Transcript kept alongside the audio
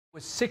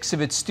With 6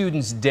 of its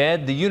students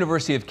dead, the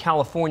University of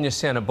California,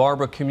 Santa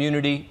Barbara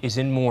community is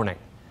in mourning.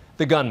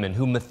 The gunman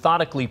who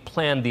methodically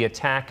planned the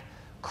attack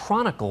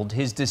chronicled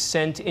his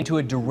descent into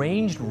a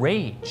deranged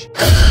rage.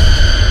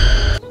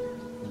 A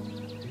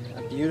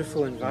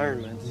beautiful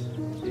environment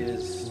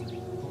is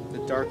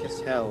the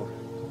darkest hell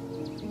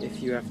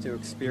if you have to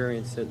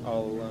experience it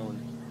all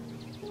alone.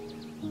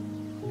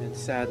 And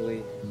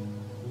sadly,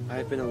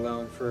 I've been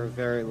alone for a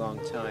very long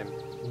time.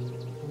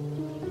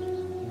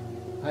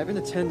 I've been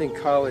attending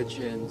college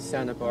in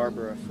Santa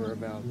Barbara for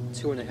about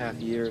 2.5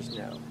 years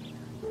now.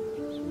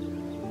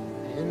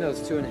 In those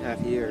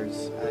 2.5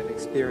 years, I've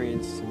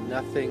experienced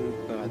nothing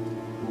but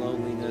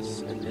loneliness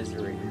and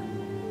misery.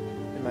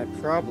 And my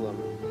problem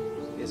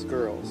is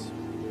girls.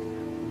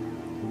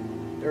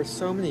 There are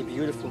so many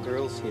beautiful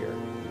girls here,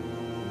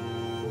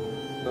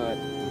 but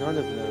none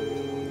of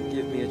them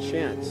give me a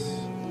chance.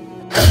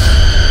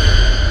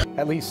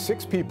 At least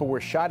 6 people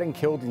were shot and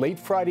killed late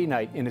Friday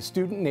night in a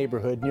student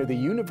neighborhood near the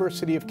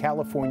University of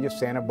California,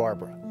 Santa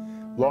Barbara.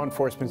 Law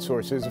enforcement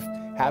sources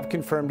have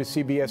confirmed to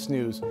CBS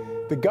News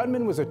the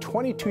gunman was a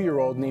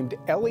 22-year-old named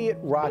Elliot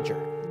Rodgers.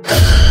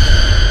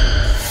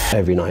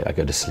 Every night I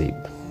go to sleep,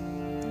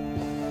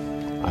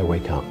 I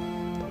wake up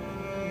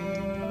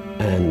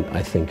and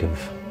I think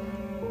of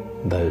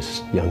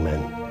those young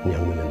men and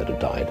young women that have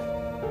died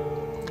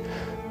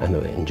and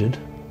that were injured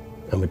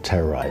and were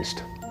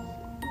terrorized.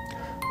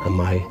 And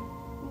my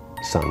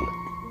son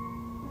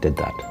did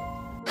that.